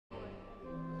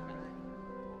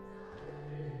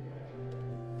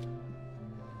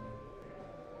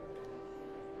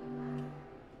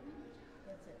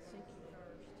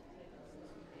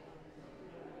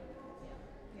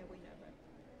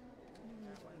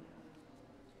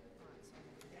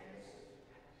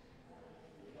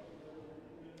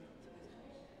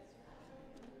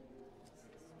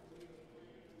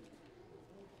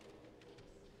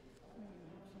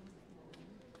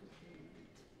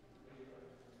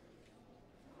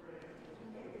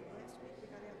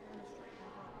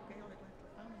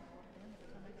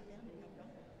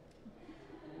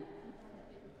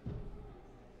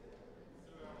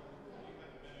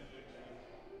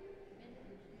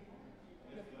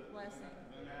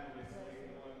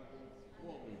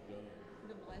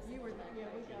last You were, yeah,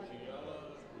 we got it.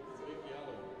 Yellow, big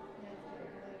yellow. Yeah, it's very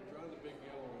low. Try the big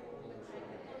yellow one on the side.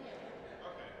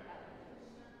 Okay.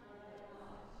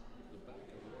 The back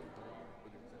is one thing,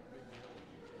 but it's that big yellow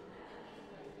you see.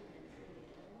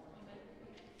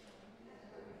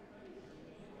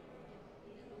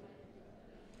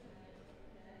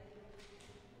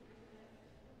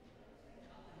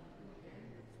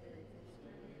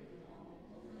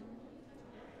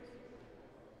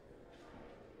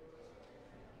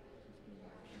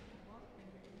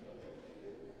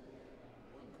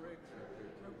 What Craig's up there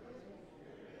too.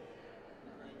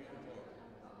 Craig and Mark.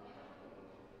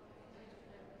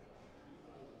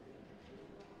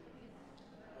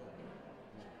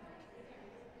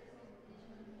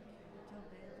 Tell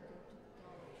Dad to go to the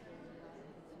Dollar Tree and buy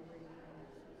him some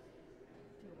radios.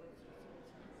 Till it's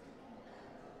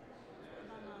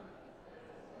My mom. That's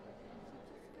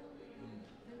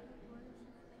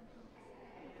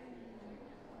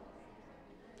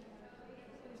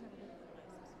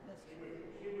true.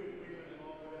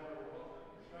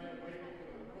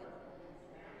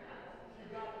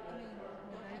 I mean, when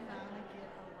they finally get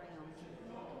around to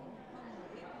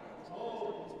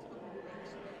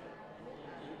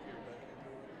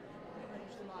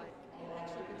everybody's like,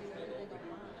 Actually, we do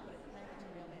everything online. I put it in the package and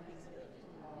mail me a piece of it.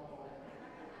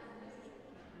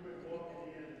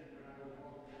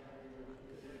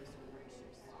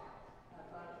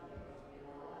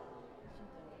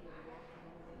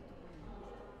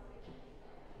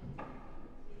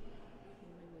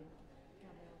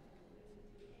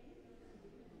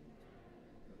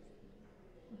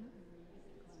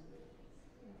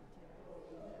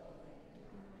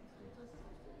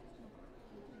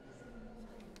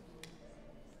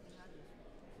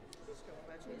 Just go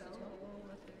back to the wall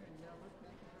up there and they'll look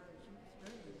back at her and she's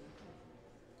struggling.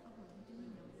 Oh, do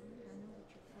you know? I know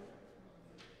what you're for.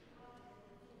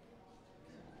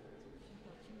 She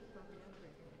thought she was probably out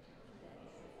there.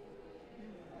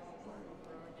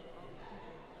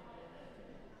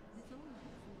 It's only on the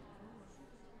fourth floor.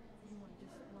 You want to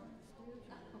just walk the stairs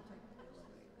or you take the elevator?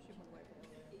 She went away from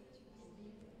me.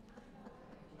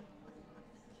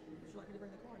 Would you like me to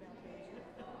bring the car down to you? Give me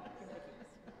the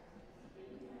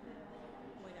keys.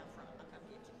 Way down front. I'll come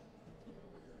get you.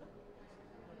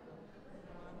 Because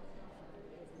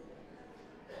you didn't carry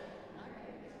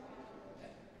your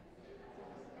handicap.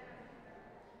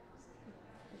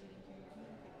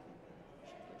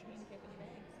 You should put your handicap in your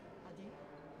bag. I did.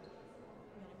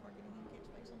 You only park any handicap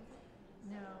space on the front?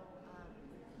 No,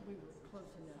 we were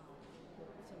close enough that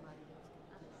somebody else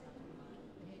could.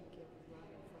 The handicap was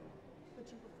right in front. But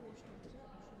you were 4 stories up.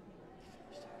 You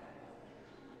should have been first.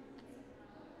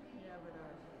 Yeah, but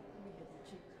we had the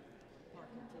cheap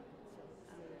parking ticket, so we couldn't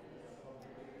find any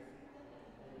parking places to the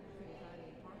 15.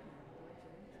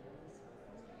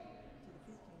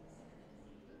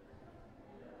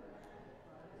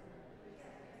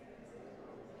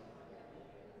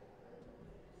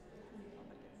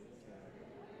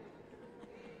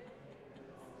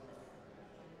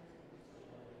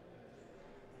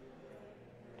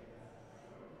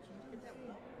 Did that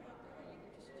walk out there? You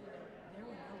just, There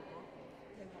were no walkers.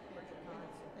 they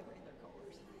were in their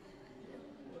cars.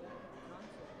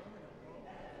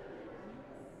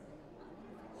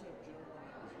 Concert, there were no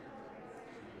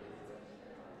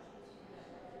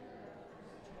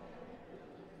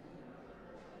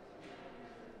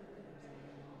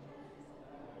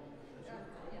walkers. What's up,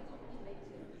 Joe? He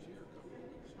was here a couple of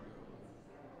weeks ago. We saw him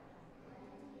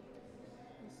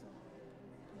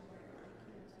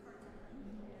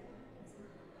over at IKEA's.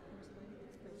 There was a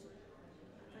lady that's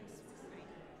face was great.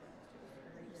 I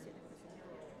heard you sitting with some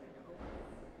girl and over.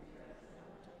 And I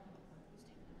went to him. He's standing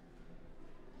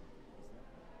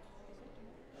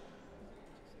there.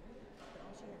 He said, but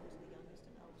all she had was the youngest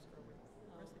and oldest girl.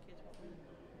 The rest of the kids were really.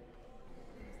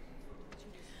 She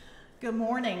just. Good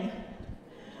morning.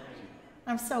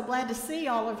 I'm so glad to see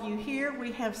all of you here.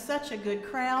 We have such a good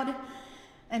crowd,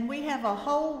 and we have a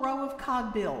whole row of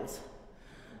cogbills.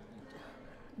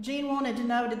 Gene wanted to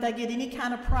know, did they get any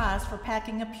kind of prize for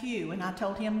packing a pew? And I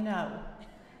told him no.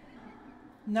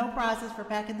 No prizes for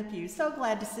packing the pew. So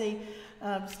glad to see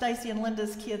Stacy and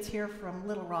Linda's kids here from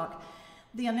Little Rock.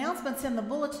 The announcements in the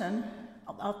bulletin,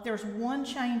 there's one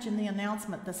change in the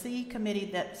announcement. The CE committee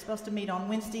that's supposed to meet on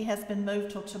Wednesday has been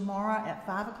moved till tomorrow at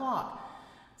 5 o'clock.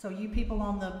 So you people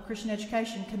on the Christian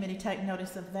Education Committee take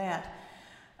notice of that.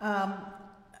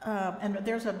 And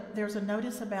there's a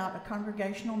notice about a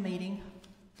congregational meeting.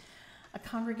 A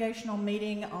congregational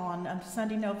meeting on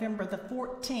Sunday, November the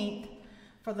 14th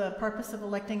for the purpose of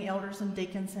electing elders and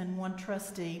deacons and one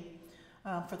trustee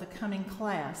for the coming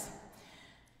class.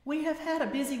 We have had a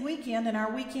busy weekend, and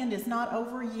our weekend is not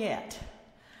over yet.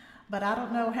 But I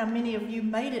don't know how many of you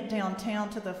made it downtown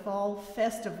to the fall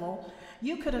festival.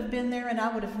 You could have been there, and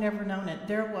I would have never known it.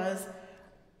 There was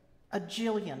a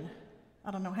jillion.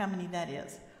 I don't know how many that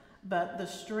is, but the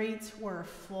streets were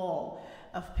full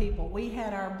of people. We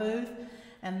had our booth,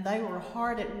 and they were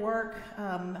hard at work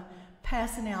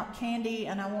passing out candy,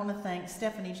 and I want to thank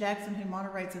Stephanie Jackson, who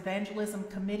moderates Evangelism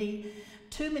Committee.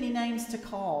 Too many names to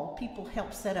call. People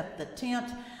helped set up the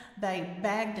tent. They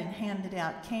bagged and handed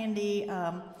out candy.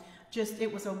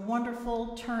 It was a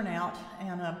wonderful turnout,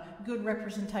 and a good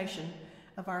representation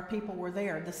of our people were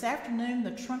there. This afternoon,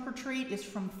 the trunk or treat is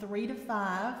from 3 to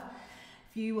 5.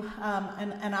 If you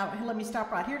let me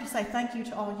stop right here to say thank you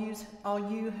to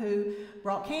all you who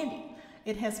brought candy.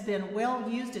 It has been well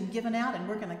used and given out, and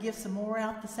we're going to give some more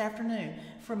out this afternoon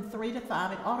from 3 to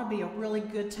 5. It ought to be a really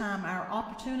good time. Our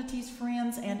Opportunities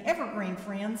friends and Evergreen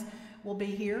friends will be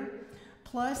here.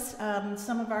 Plus,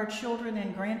 some of our children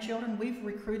and grandchildren. We've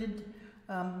recruited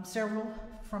several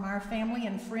from our family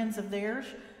and friends of theirs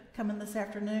coming this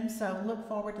afternoon, so look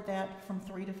forward to that from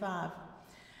 3 to 5.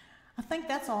 I think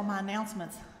that's all my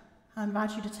announcements. I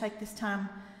invite you to take this time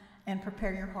and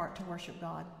prepare your heart to worship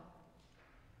God.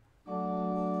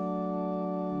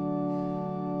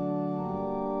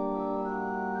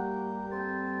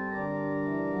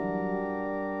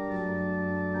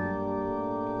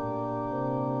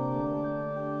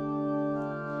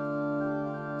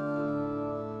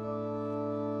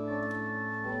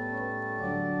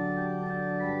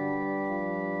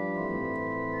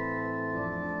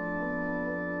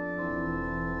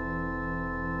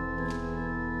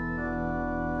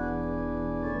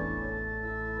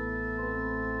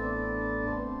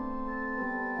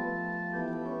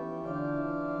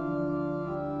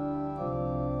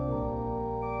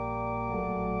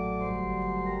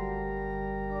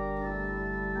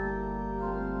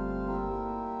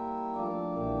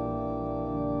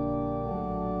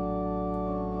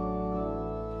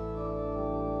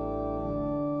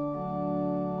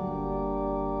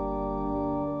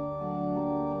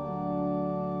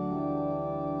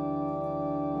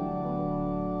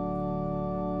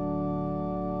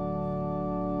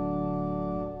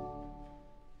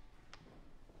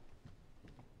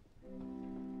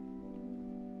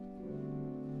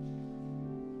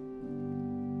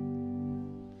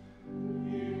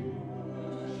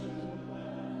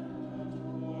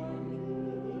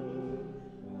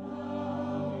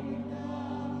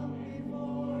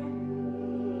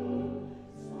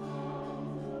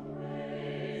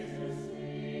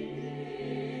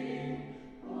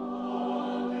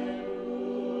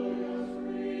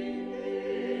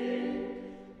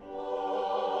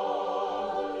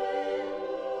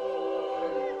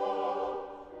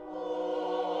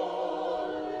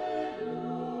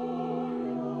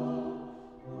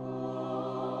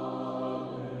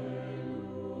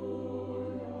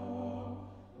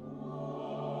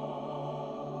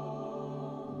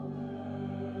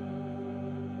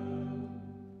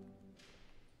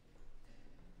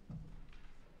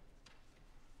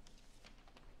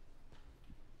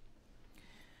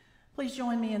 Please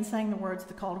join me in saying the words of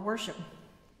the call to worship.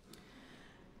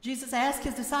 Jesus asked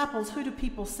his disciples, "Who do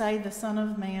people say the Son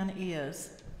of Man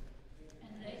is?"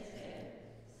 And they said,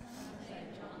 "Some say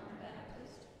John the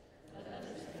Baptist, but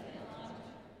others say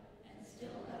Elijah, and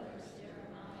still others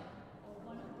Jeremiah, or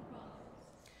one of the prophets."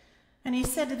 And he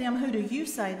said to them, "Who do you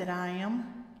say that I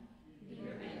am?"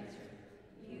 Peter answered,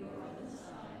 "You are the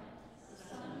Messiah, the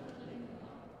Son of the living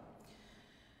God."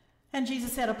 And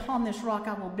Jesus said, "Upon this rock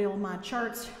I will build my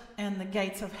church, and the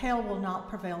gates of hell will not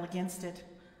prevail against it."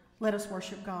 Let us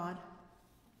worship God.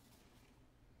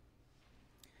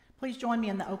 Please join me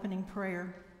in the opening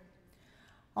prayer.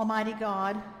 Almighty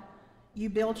God, you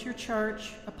built your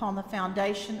church upon the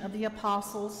foundation of the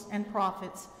apostles and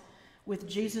prophets, with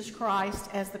Jesus Christ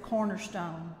as the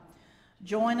cornerstone.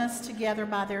 Join us together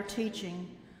by their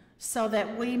teaching, so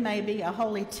that we may be a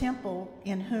holy temple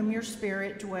in whom your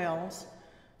Spirit dwells.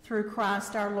 Through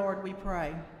Christ our Lord we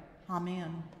pray.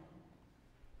 Amen.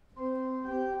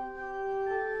 Amen.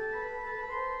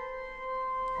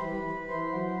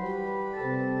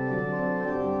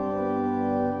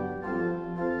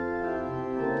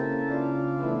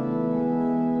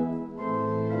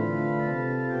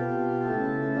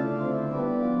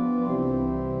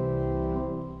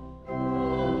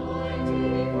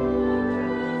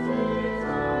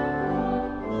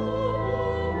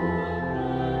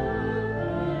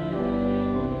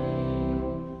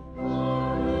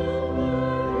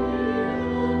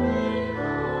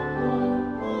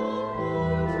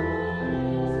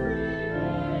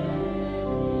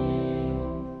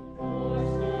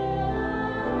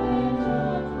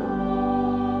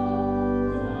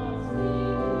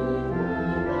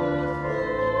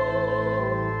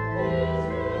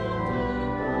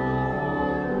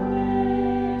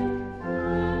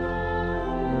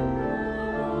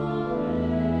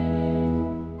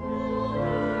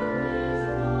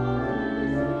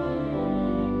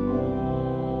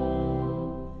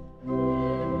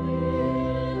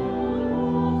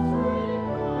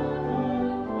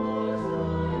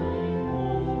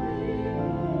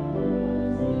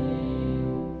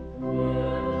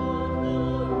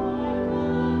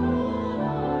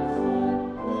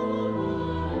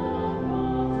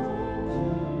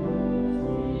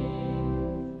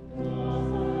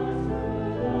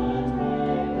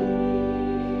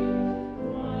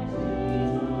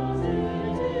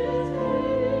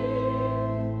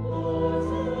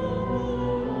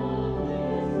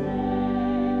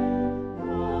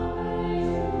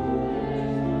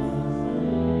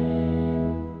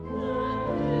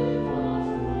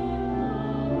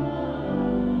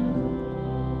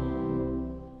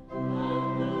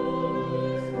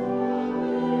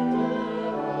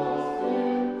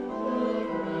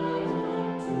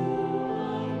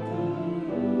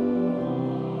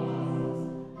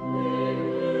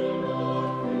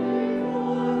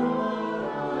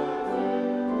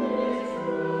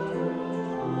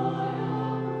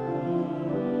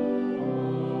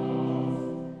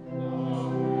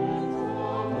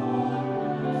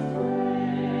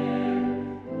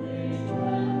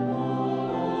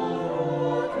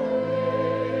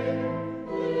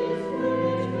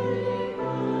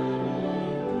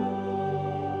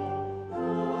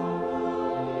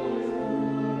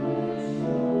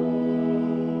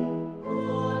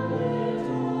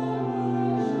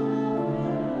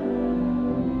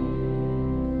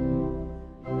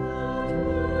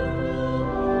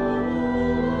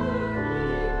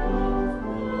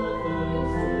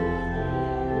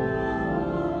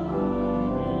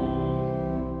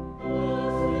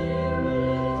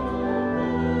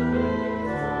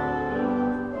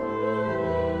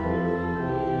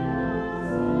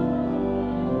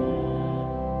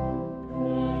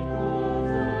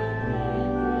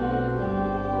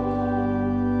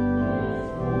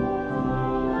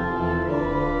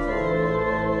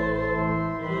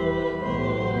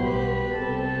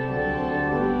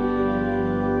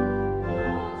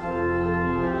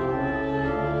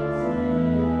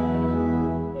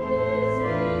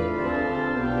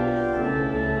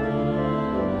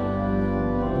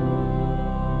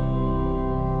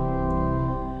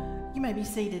 may be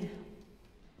seated.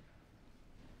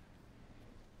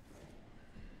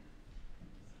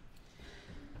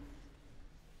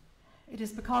 It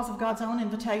is because of God's own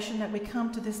invitation that we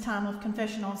come to this time of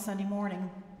confession on Sunday morning.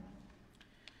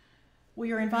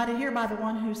 We are invited here by the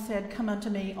one who said, "Come unto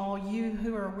me, all you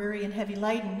who are weary and heavy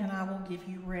laden, and I will give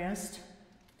you rest."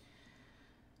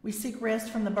 We seek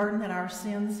rest from the burden that our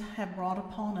sins have brought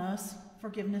upon us,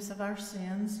 forgiveness of our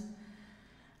sins.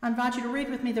 I invite you to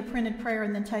read with me the printed prayer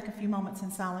and then take a few moments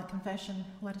in silent confession.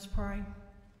 Let us pray.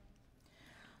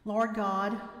 Lord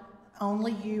God,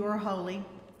 only you are holy,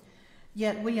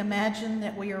 yet we imagine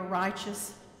that we are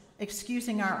righteous,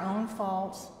 excusing our own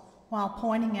faults while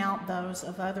pointing out those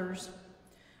of others.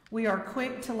 We are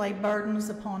quick to lay burdens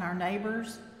upon our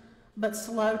neighbors, but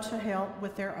slow to help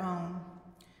with their own.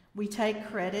 We take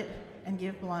credit and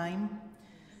give blame.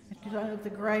 Because of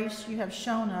the grace you have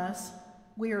shown us,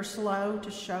 we are slow to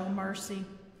show mercy.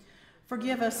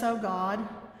 Forgive us, O God,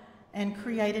 and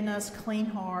create in us clean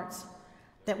hearts,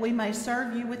 that we may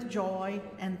serve you with joy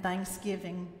and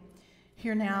thanksgiving.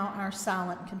 Hear now our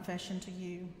silent confession to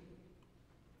you.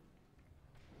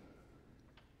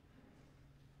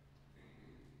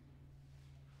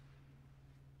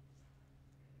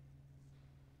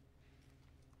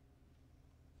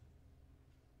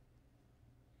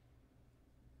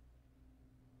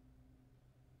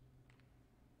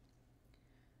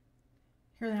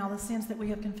 Hear now the sins that we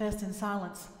have confessed in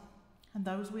silence and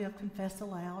those we have confessed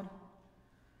aloud.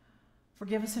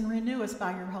 Forgive us and renew us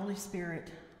by your Holy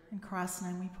Spirit. In Christ's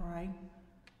name we pray.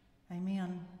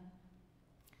 Amen.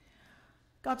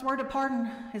 God's word of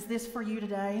pardon is this for you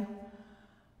today.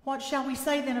 What shall we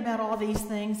say then about all these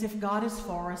things? If God is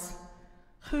for us,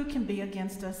 who can be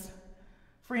against us?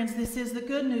 Friends, this is the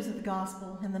good news of the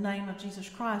gospel. In the name of Jesus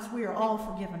Christ, we are all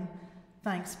forgiven.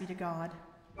 Thanks be to God.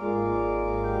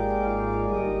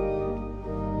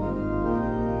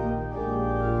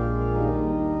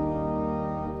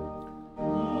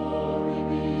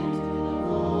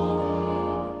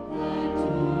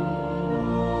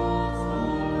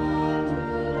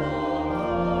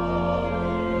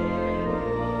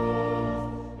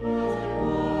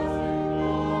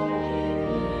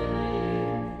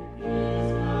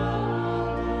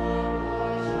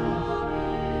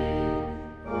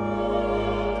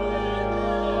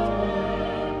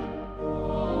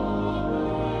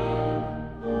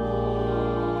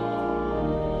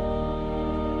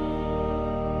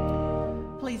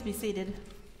 Please be seated.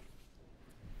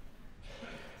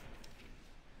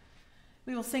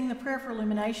 We will sing the prayer for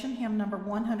illumination, hymn number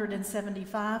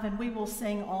 175, and we will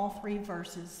sing all three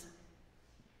verses.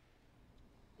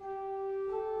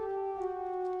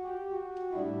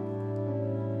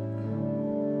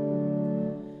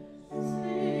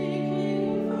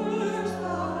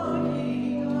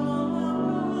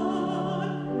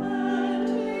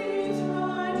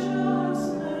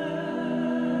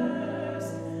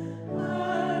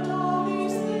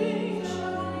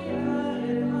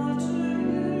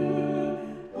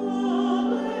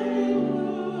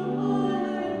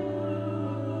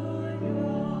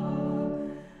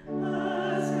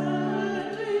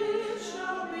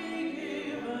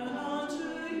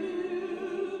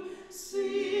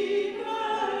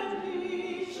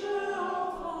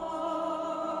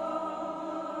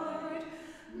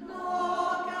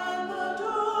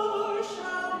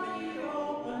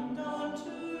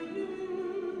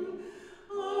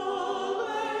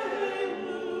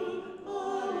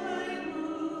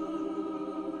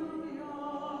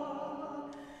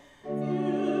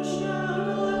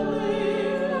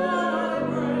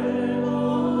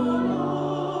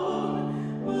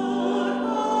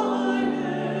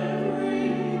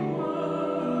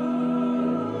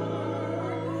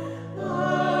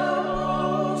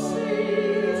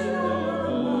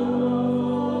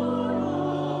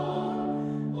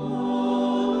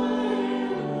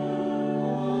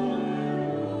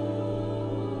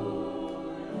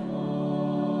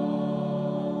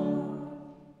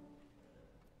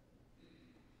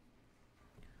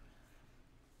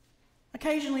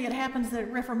 Occasionally it happens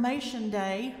that Reformation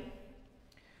Day,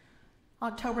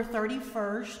 October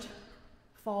 31st,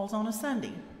 falls on a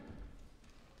Sunday.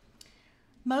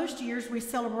 Most years we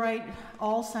celebrate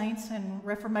All Saints and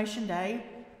Reformation Day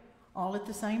all at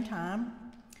the same time.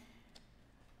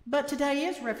 But today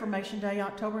is Reformation Day,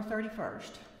 October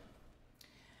 31st.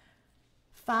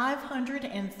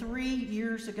 503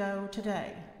 years ago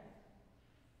today.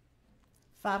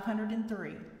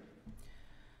 503.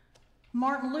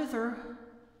 Martin Luther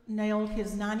nailed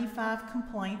his 95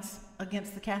 complaints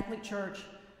against the Catholic Church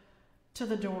to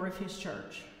the door of his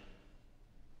church.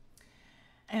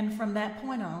 And from that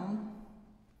point on,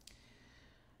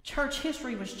 Church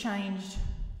history was changed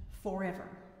forever.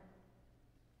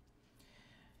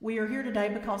 We are here today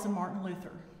because of Martin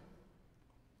Luther.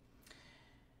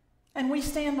 And we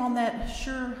stand on that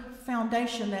sure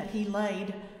foundation that he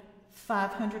laid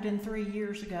 503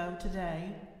 years ago today.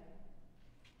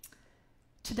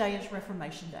 Today is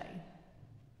Reformation Day.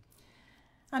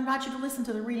 I invite you to listen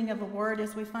to the reading of the word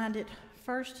as we find it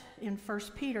first in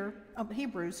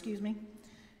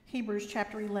Hebrews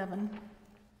chapter 11,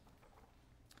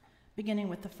 beginning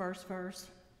with the first verse.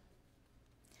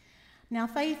 Now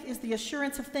faith is the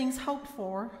assurance of things hoped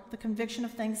for, the conviction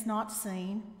of things not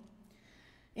seen.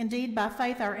 Indeed, by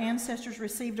faith our ancestors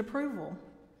received approval.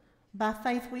 By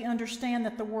faith we understand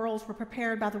that the worlds were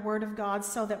prepared by the word of God,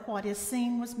 so that what is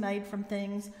seen was made from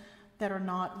things that are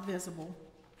not visible.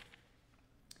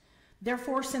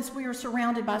 Therefore, since we are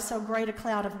surrounded by so great a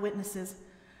cloud of witnesses,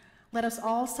 let us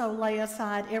also lay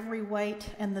aside every weight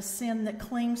and the sin that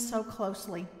clings so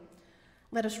closely.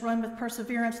 Let us run with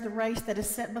perseverance the race that is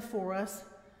set before us,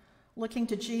 looking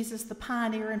to Jesus, the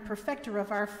pioneer and perfecter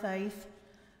of our faith,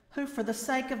 who for the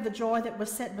sake of the joy that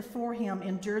was set before him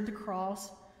endured the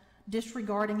cross,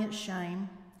 disregarding its shame,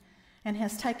 and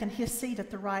has taken his seat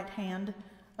at the right hand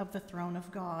of the throne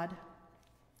of God.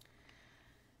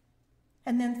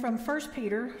 And then from 1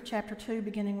 Peter chapter 2,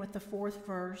 beginning with the 4th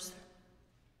verse.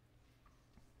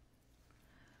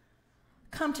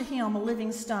 Come to him, a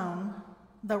living stone,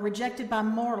 though rejected by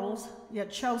mortals,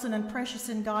 yet chosen and precious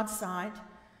in God's sight.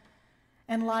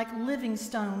 And like living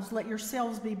stones, let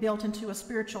yourselves be built into a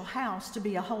spiritual house, to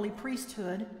be a holy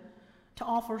priesthood, to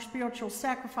offer spiritual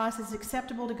sacrifices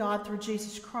acceptable to God through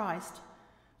Jesus Christ.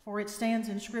 For it stands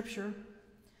in Scripture,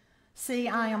 see,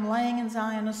 I am laying in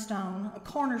Zion a stone, a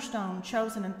cornerstone,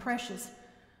 chosen and precious.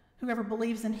 Whoever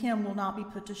believes in him will not be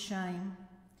put to shame.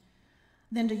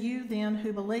 Then to you then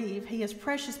who believe, he is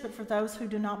precious, but for those who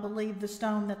do not believe, the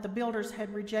stone that the builders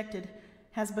had rejected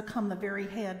has become the very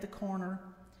head, the corner,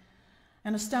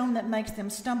 and a stone that makes them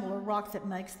stumble, a rock that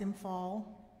makes them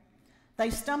fall. They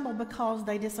stumble because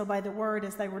they disobey the word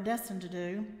as they were destined to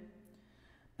do.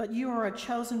 But you are a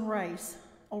chosen race,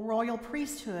 a royal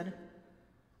priesthood,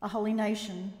 a holy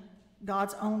nation,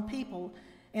 God's own people,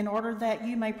 in order that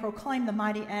you may proclaim the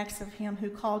mighty acts of him who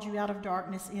called you out of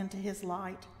darkness into his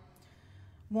light.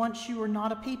 Once you were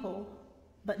not a people,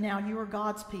 but now you are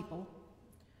God's people.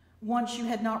 Once you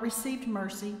had not received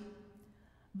mercy,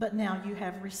 but now you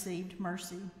have received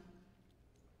mercy.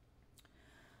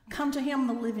 Come to him,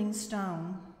 the living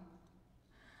stone.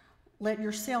 Let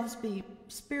yourselves be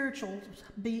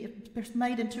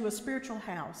made into a spiritual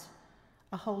house,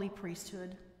 a holy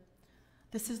priesthood.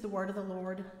 This is the word of the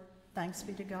Lord. Thanks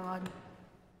be to God.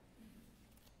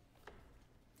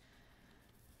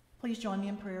 Please join me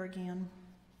in prayer again.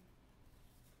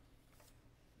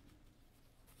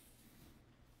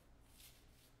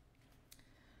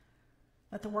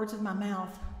 Let the words of my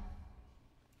mouth,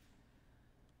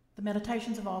 the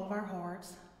meditations of all of our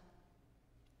hearts,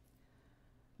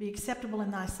 be acceptable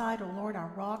in thy sight, O Lord, our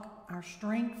rock, our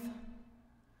strength,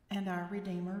 and our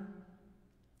Redeemer.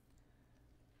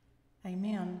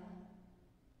 Amen.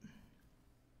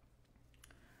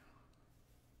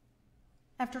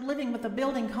 After living with a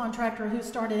building contractor who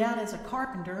started out as a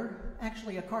carpenter,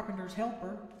 actually a carpenter's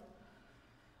helper,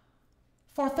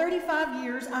 for 35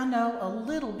 years I know a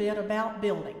little bit about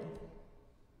building.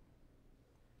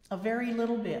 A very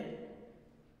little bit.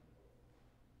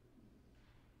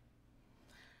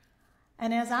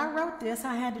 And as I wrote this,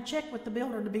 I had to check with the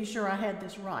builder to be sure I had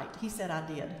this right. He said I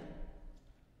did.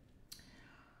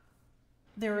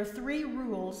 There are 3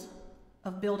 rules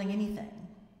of building anything.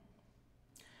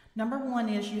 Number 1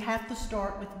 is you have to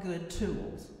start with good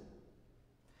tools.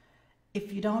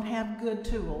 If you don't have good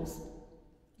tools,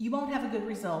 you won't have a good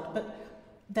result, but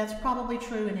that's probably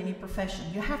true in any profession.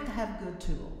 You have to have good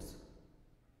tools.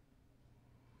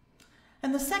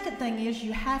 And the second thing is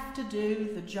you have to do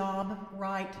the job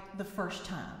right the first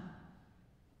time.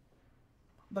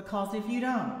 Because if you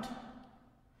don't,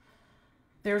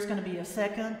 there's going to be a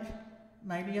second,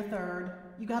 maybe a third.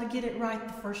 You got to get it right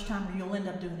the first time or you'll end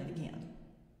up doing it again.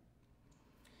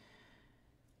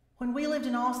 When we lived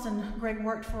in Austin, Greg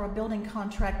worked for a building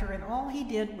contractor, and all he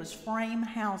did was frame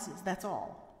houses. That's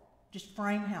all. Just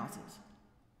frame houses.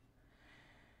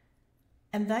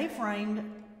 And they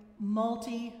framed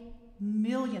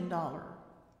multi-million-dollar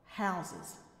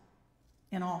houses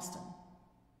in Austin.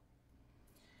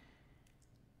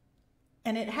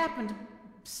 And it happened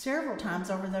several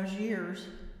times over those years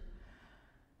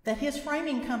that his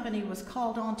framing company was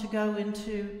called on to go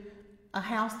into a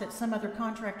house that some other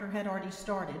contractor had already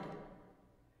started,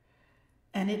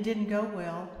 and it didn't go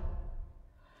well.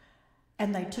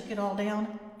 and they took it all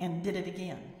down and did it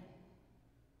again.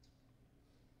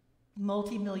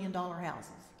 Multi-million-dollar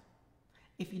houses.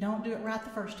 If you don't do it right the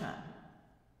first time.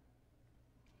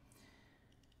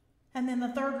 And then the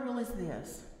third rule is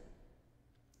this.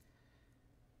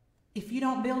 If you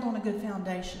don't build on a good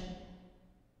foundation,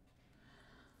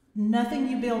 nothing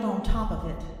you build on top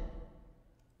of it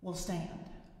will stand.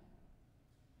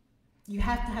 You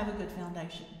have to have a good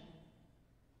foundation.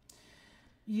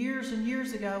 Years and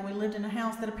years ago, we lived in a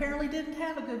house that apparently didn't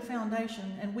have a good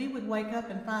foundation, and we would wake up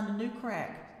and find a new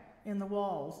crack in the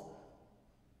walls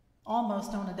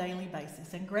almost on a daily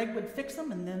basis. And Greg would fix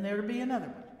them, and then there would be another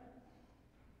one.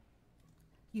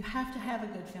 You have to have a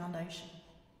good foundation.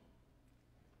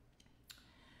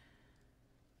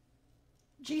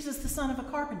 Jesus, the son of a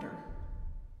carpenter,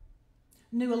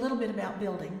 knew a little bit about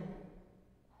building.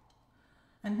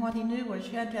 And what he knew was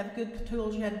you had to have good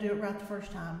tools, you had to do it right the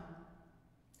first time.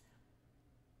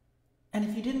 And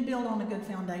if you didn't build on a good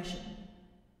foundation,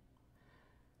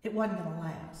 it wasn't going to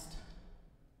last.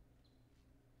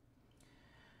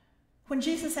 When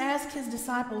Jesus asked his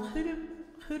disciples,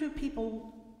 who do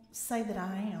people say that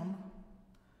I am?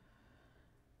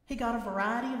 He got a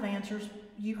variety of answers.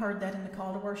 You heard that in the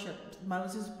call to worship.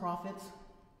 Moses, prophets.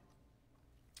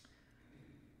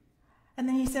 And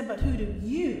then he said, but who do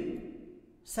you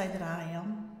say that I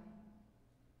am?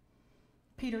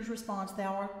 Peter's response,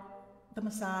 thou art the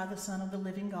Messiah, the Son of the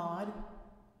living God.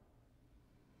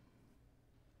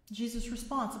 Jesus'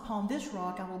 response, upon this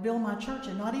rock I will build my church,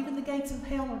 and not even the gates of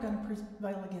hell are going to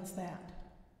prevail against that.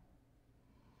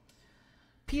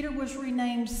 Peter was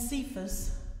renamed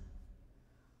Cephas,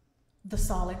 the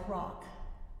solid rock.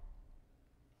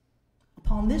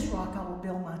 Upon this rock I will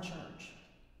build my church.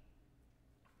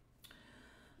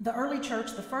 The early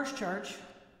church, the first church,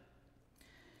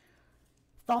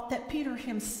 thought that Peter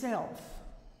himself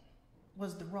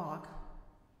was the rock.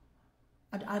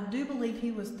 I do believe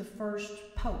he was the first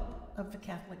pope of the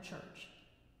Catholic Church.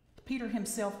 Peter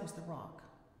himself was the rock.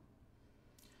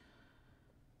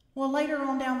 Well, later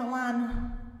on down the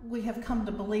line, we have come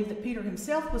to believe that Peter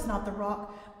himself was not the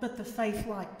rock, but the faith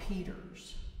like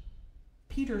Peter's.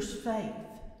 Peter's faith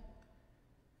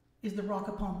is the rock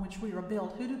upon which we are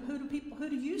built. Who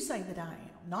do you say that I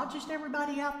am? Not just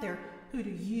everybody out there. Who do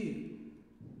you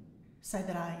say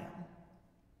that I am?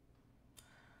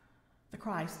 The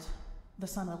Christ, the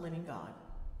Son of the living God.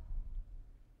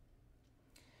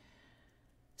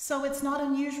 So it's not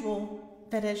unusual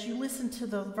that as you listen to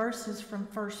the verses from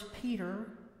 1 Peter,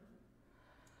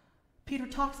 Peter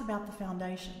talks about the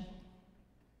foundation.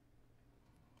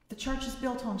 The church is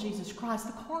built on Jesus Christ,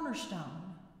 the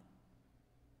cornerstone,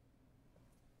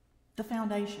 the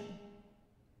foundation.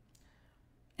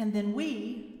 And then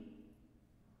we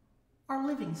are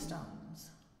living stones,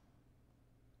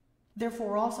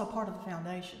 therefore also part of the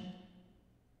foundation.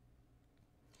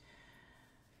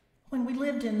 When we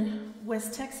lived in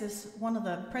West Texas, one of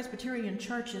the Presbyterian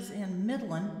churches in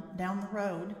Midland, down the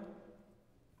road,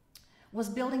 was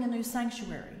building a new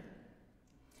sanctuary.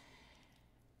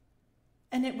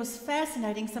 And it was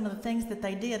fascinating, some of the things that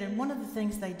they did. And one of the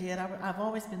things they did, I've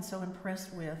always been so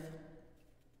impressed with.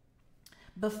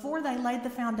 Before they laid the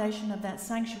foundation of that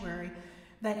sanctuary,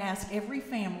 they asked every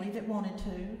family that wanted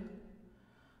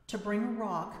to bring a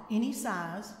rock, any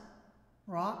size,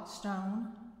 rock,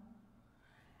 stone,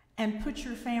 and put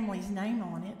your family's name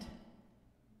on it.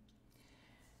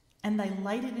 And they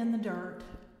laid it in the dirt.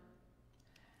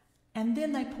 And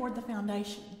then they poured the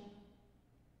foundation.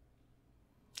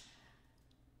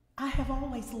 I have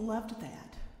always loved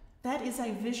that. That is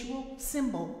a visual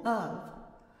symbol of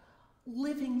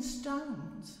living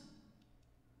stones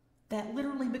that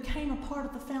literally became a part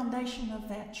of the foundation of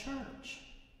that church.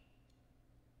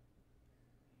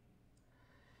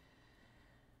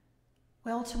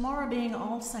 Well, tomorrow being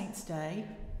All Saints' Day,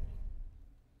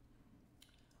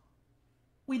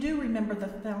 we do remember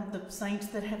the saints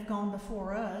that have gone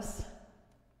before us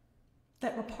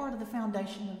that were part of the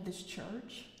foundation of this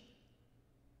church.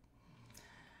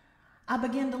 I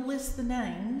began to list the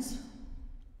names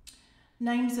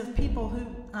of people who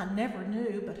I never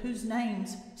knew, but whose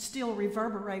names still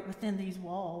reverberate within these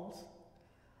walls.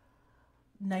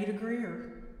 Nada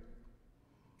Greer,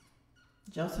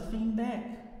 Josephine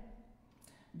Beck,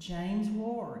 James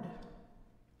Ward.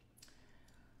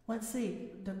 Let's see,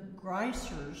 the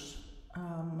Greisers,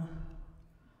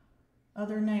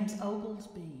 other names,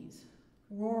 Oglesby's,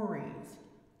 Rory's.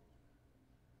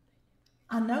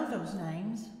 I know those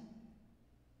names,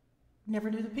 never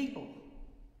knew the people.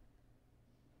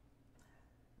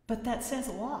 But that says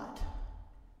a lot,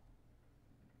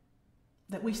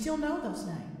 that we still know those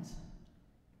names.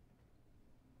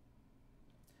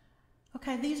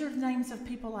 Okay, these are the names of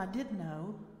people I did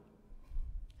know.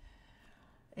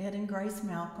 Ed and Grace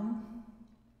Malcolm,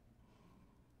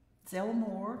 Zell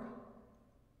Moore,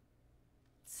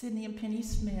 Sidney and Penny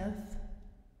Smith,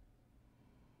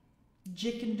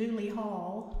 Jick and Dooley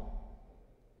Hall.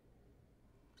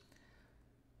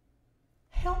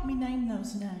 Help me name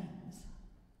those names.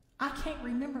 I can't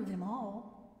remember them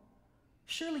all.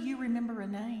 Surely you remember a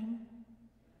name.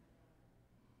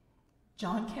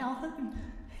 John Calhoun.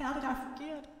 How did I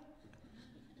forget?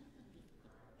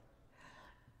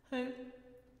 Who?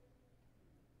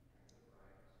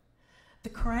 The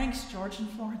Cranks, George and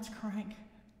Florence Crank.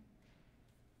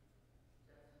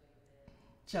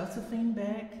 Josephine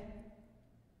Beck.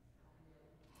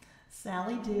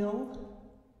 Sally Dill.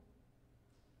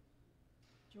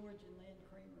 George and Lynn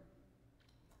Kramer.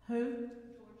 Who?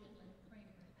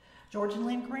 George and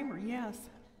Lynn Kramer, yes,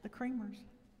 the Kramers.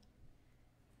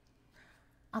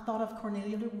 I thought of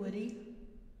Cornelia DeWoody,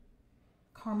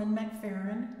 Carmen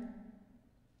McFerrin,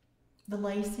 the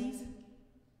Lacey's,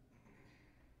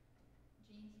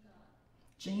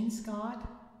 Jean Scott,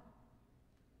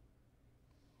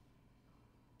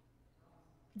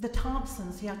 the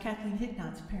Thompsons, yeah, Kathleen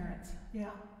Hignight's parents,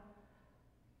 yeah.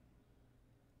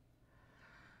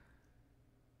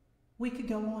 We could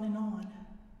go on and on.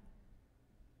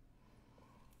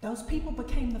 Those people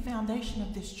became the foundation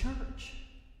of this church.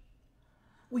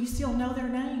 We still know their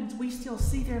names. We still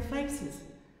see their faces.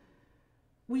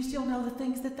 We still know the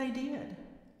things that they did.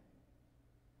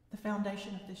 The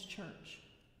foundation of this church.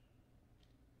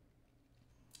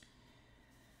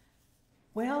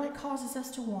 Well, it causes us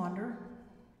to wonder,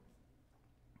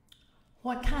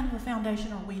 what kind of a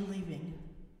foundation are we leaving?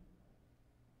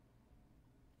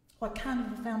 What kind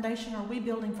of a foundation are we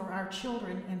building for our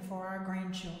children and for our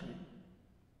grandchildren?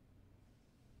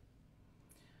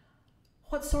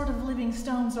 What sort of living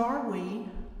stones are we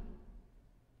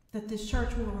that this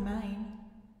church will remain?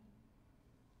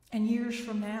 And years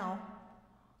from now,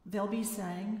 they'll be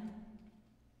saying,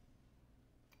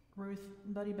 Ruth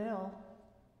and Buddy Bell,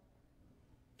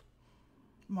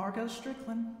 Margot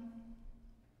Strickland,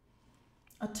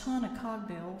 a ton of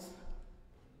Cogbills,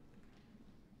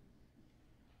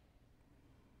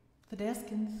 the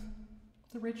Deskins,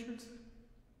 the Richards.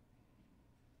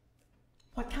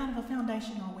 What kind of a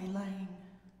foundation are we laying?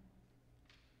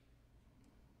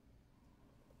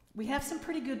 We have some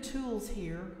pretty good tools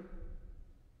here.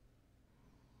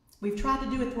 We've tried to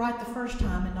do it right the first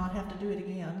time and not have to do it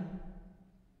again.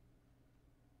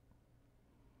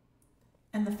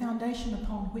 And the foundation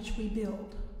upon which we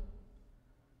build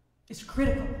is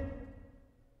critical.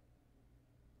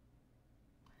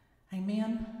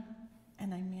 Amen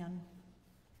and amen.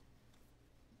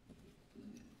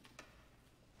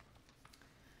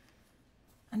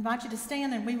 I invite you to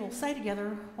stand and we will say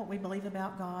together what we believe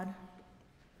about God.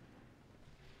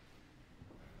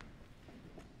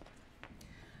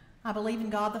 I believe in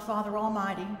God the Father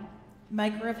Almighty,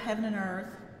 maker of heaven and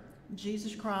earth,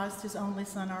 Jesus Christ, his only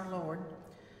Son, our Lord,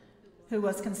 who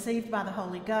was conceived by the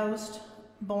Holy Ghost,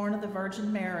 born of the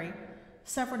Virgin Mary,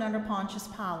 suffered under Pontius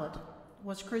Pilate,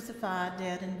 was crucified,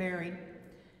 dead, and buried.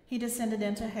 He descended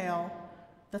into hell.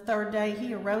 The third day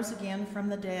he arose again from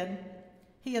the dead.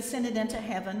 He ascended into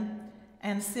heaven,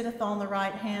 and sitteth on the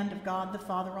right hand of God the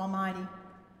Father Almighty.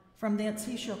 From thence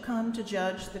he shall come to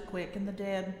judge the quick and the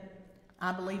dead.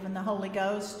 I believe in the Holy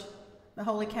Ghost, the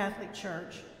Holy Catholic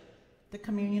Church, the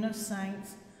communion of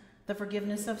saints, the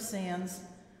forgiveness of sins,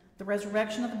 the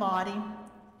resurrection of the body,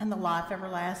 and the life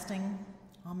everlasting.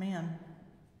 Amen.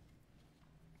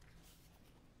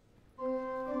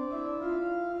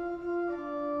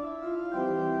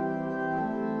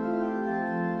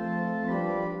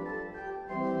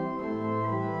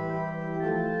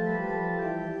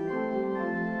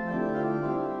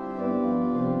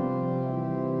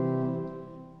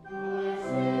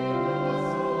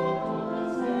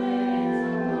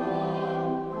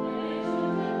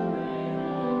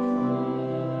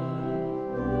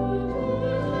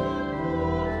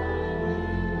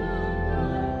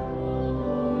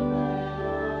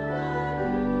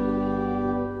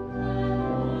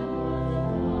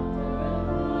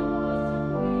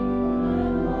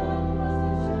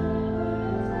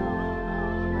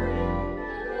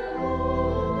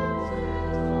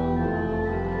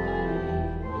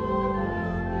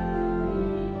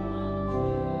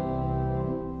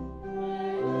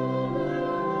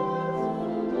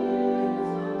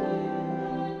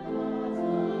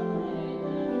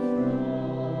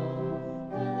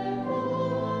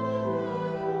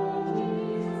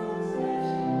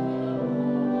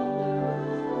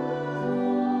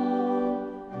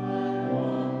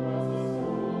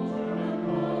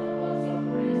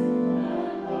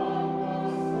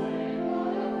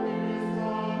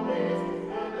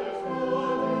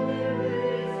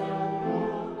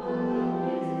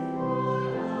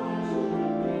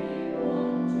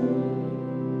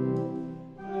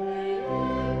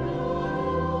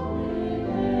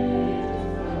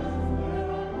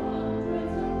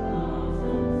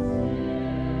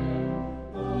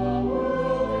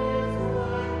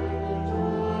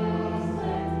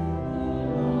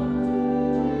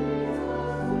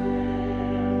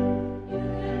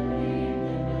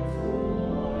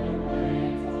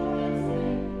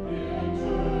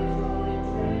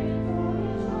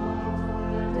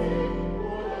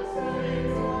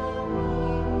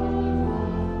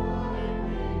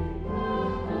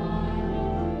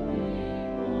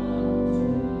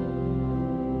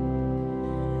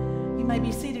 may be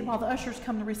seated while the ushers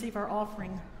come to receive our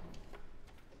offering.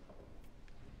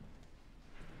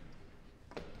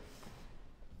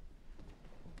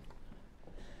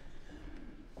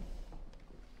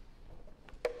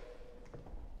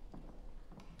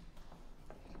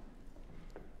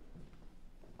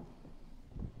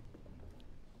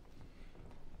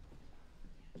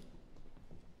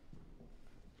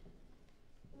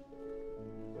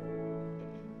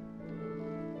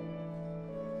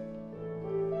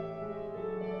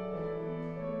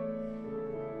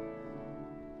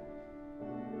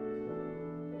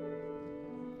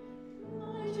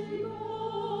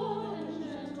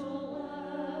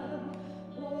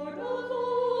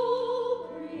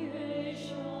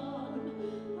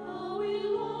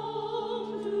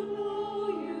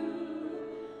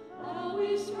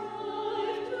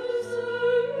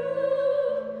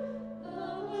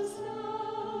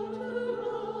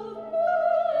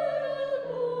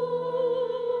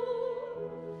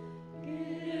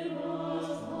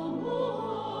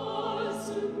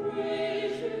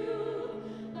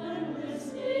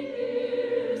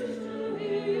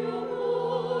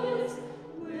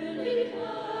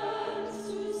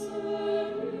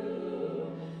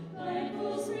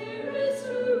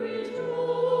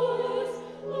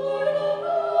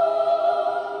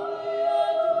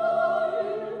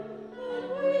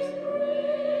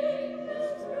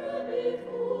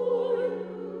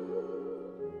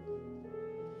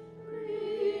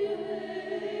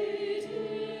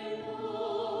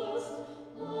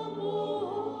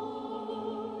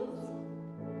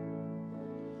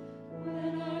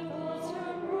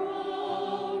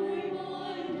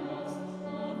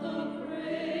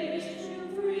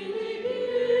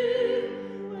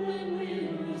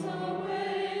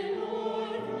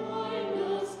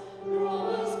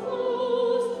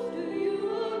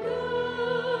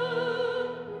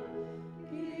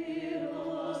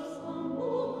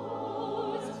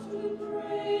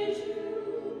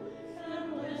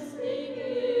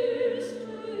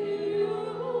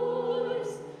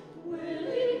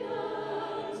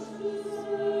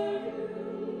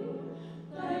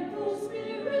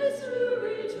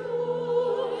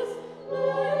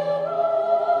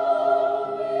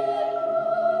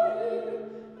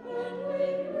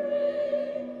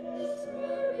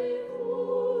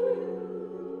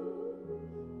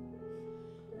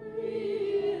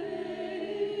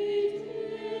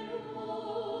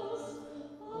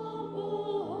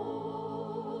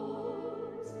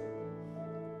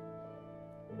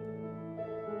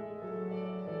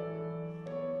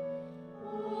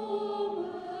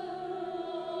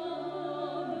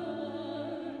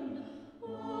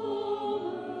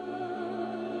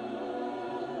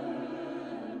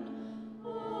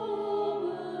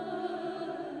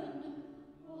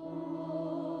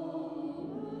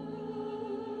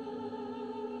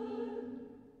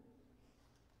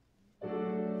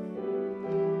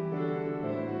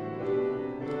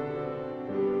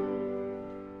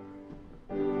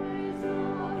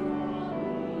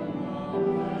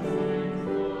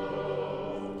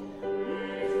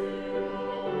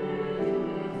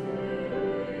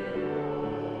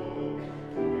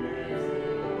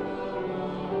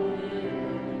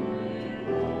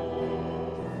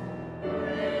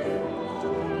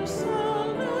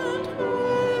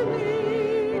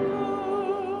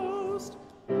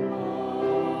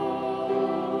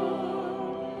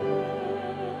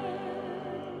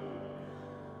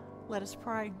 Let us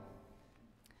pray.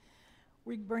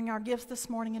 We bring our gifts this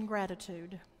morning in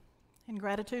gratitude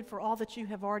for all that you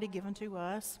have already given to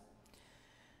us.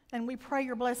 And we pray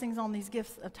your blessings on these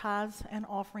gifts of tithes and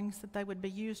offerings, that they would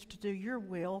be used to do your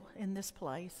will in this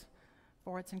place.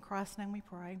 For it's in Christ's name we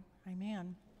pray.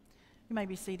 Amen. You may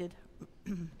be seated.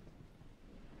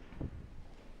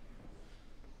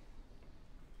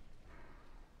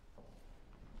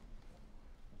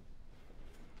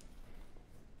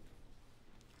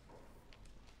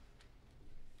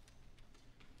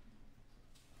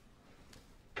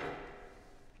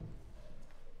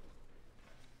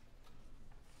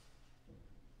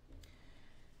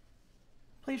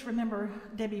 Please remember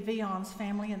Debbie Vion's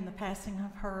family and the passing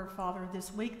of her father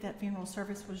this week. That funeral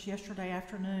service was yesterday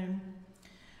afternoon.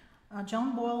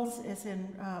 Joan Boyles is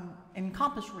in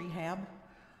Compass Rehab,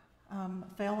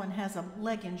 fell and has a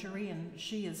leg injury, and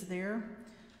she is there.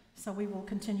 So we will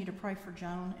continue to pray for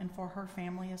Joan and for her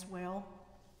family as well.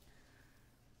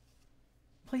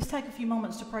 Please take a few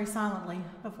moments to pray silently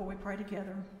before we pray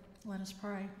together. Let us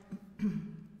pray.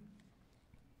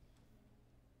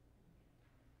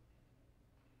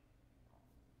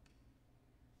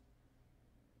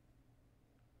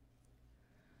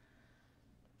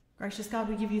 Gracious God,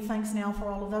 we give you thanks now for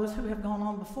all of those who have gone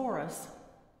on before us.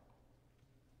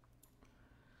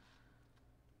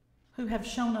 who have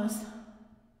shown us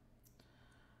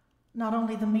not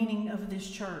only the meaning of this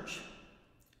church,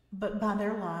 but by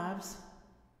their lives,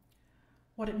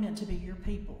 what it meant to be your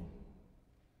people.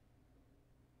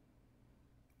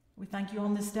 We thank you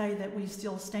on this day that we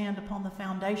still stand upon the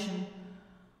foundation,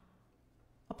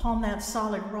 upon that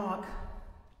solid rock,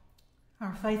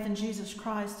 our faith in Jesus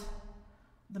Christ,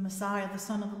 the Messiah, the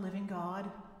Son of the living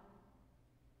God.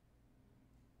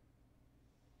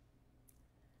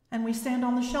 And we stand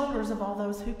on the shoulders of all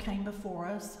those who came before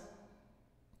us,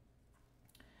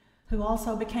 who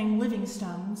also became living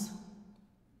stones,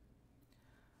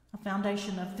 a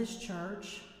foundation of this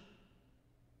church.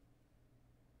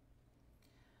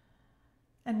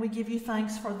 And we give you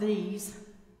thanks for these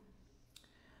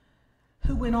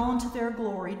who went on to their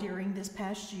glory during this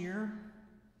past year.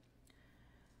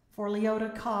 For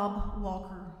Leota Cobb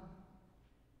Walker,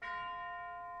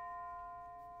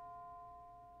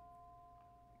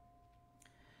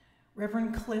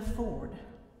 Reverend Cliff Ford,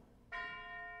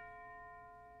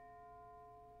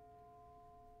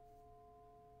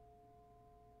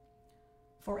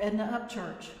 for Edna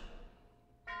Upchurch,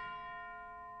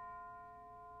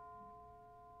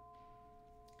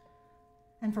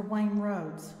 and for Wayne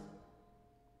Rhodes.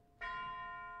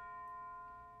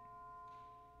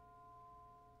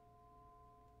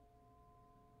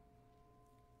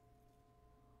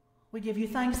 We give you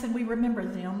thanks and we remember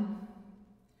them,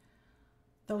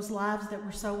 those lives that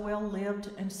were so well lived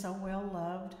and so well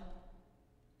loved.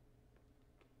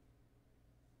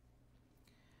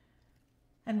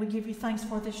 And we give you thanks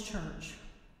for this church.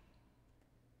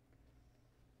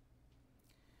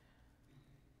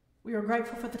 We are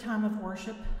grateful for the time of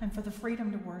worship and for the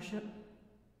freedom to worship.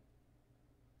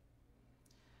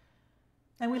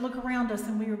 And we look around us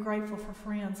and we are grateful for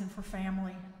friends and for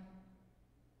family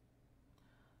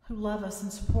who love us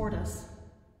and support us,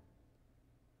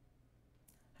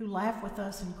 who laugh with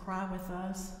us and cry with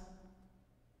us,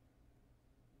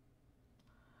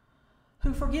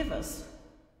 who forgive us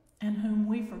and whom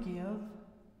we forgive.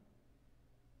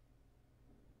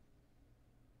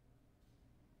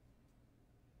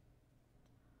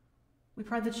 We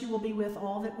pray that you will be with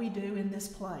all that we do in this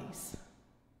place.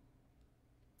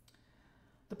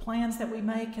 The plans that we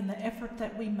make and the effort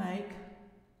that we make,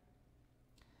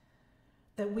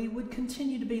 that we would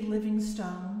continue to be living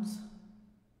stones,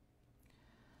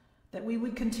 that we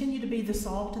would continue to be the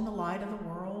salt and the light of the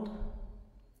world,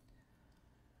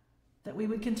 that we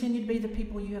would continue to be the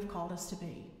people you have called us to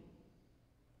be.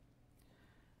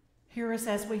 Hear us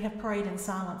as we have prayed in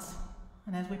silence,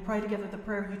 and as we pray together the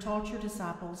prayer you taught your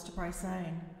disciples to pray,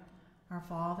 saying, Our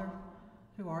Father,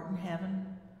 who art in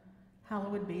heaven,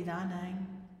 hallowed be thy name.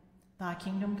 Thy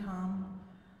kingdom come,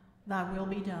 thy will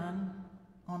be done,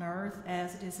 on earth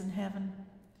as it is in heaven.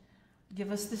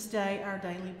 Give us this day our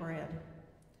daily bread,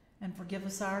 and forgive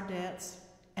us our debts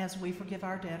as we forgive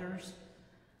our debtors.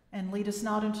 And lead us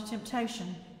not into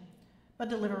temptation, but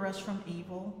deliver us from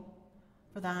evil.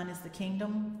 For thine is the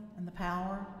kingdom, and the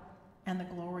power, and the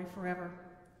glory forever.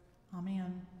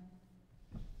 Amen.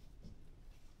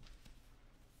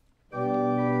 Thank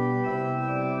you.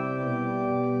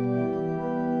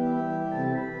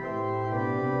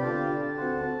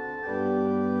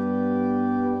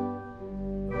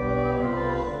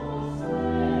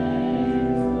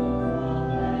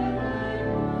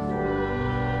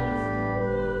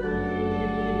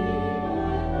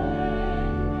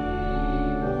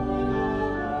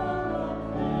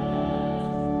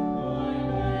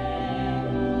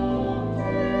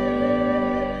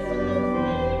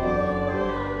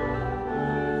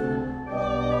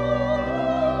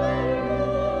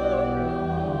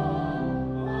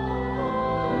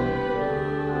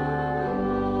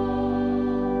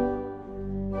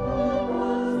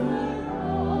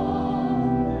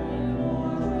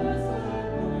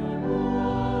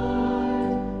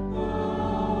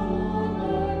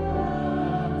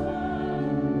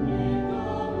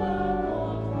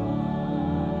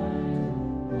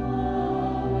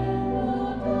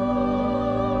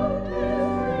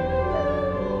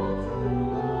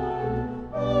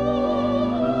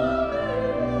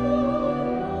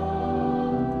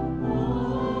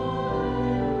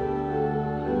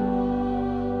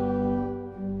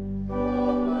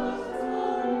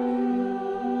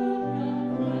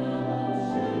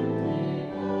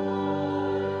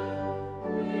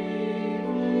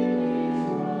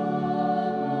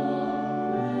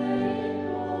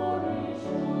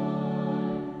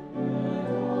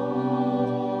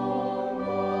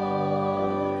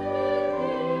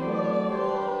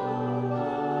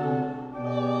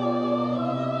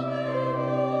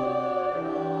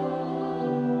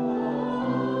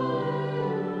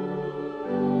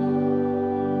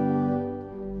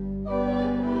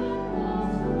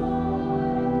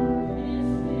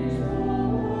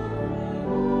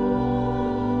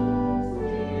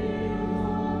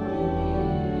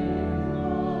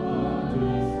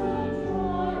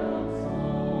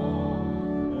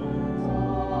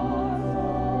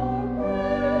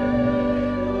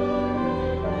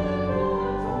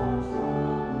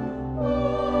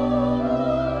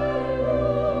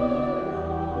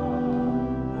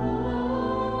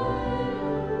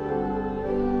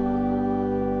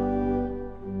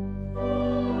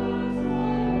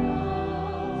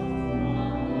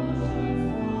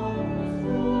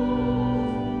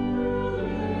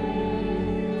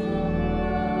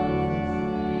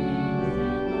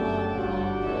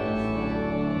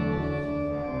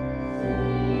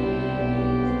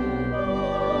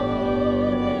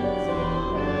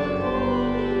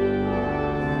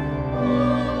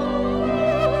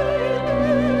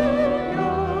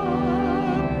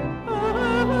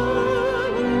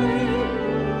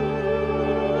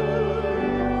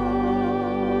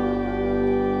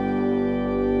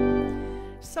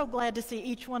 glad to see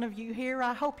each one of you here.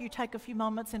 I hope you take a few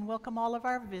moments and welcome all of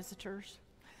our visitors.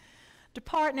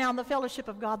 Depart now in the fellowship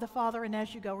of God the Father, and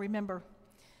as you go, remember,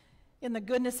 in the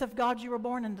goodness of God you were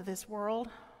born into this world.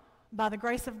 By the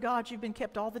grace of God you've been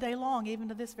kept all the day long, even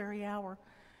to this very hour.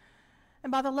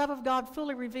 And by the love of God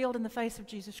fully revealed in the face of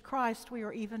Jesus Christ, we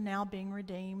are even now being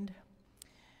redeemed.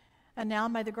 And now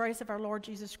may the grace of our Lord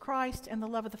Jesus Christ and the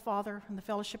love of the Father and the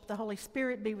fellowship of the Holy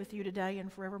Spirit be with you today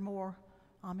and forevermore.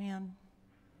 Amen.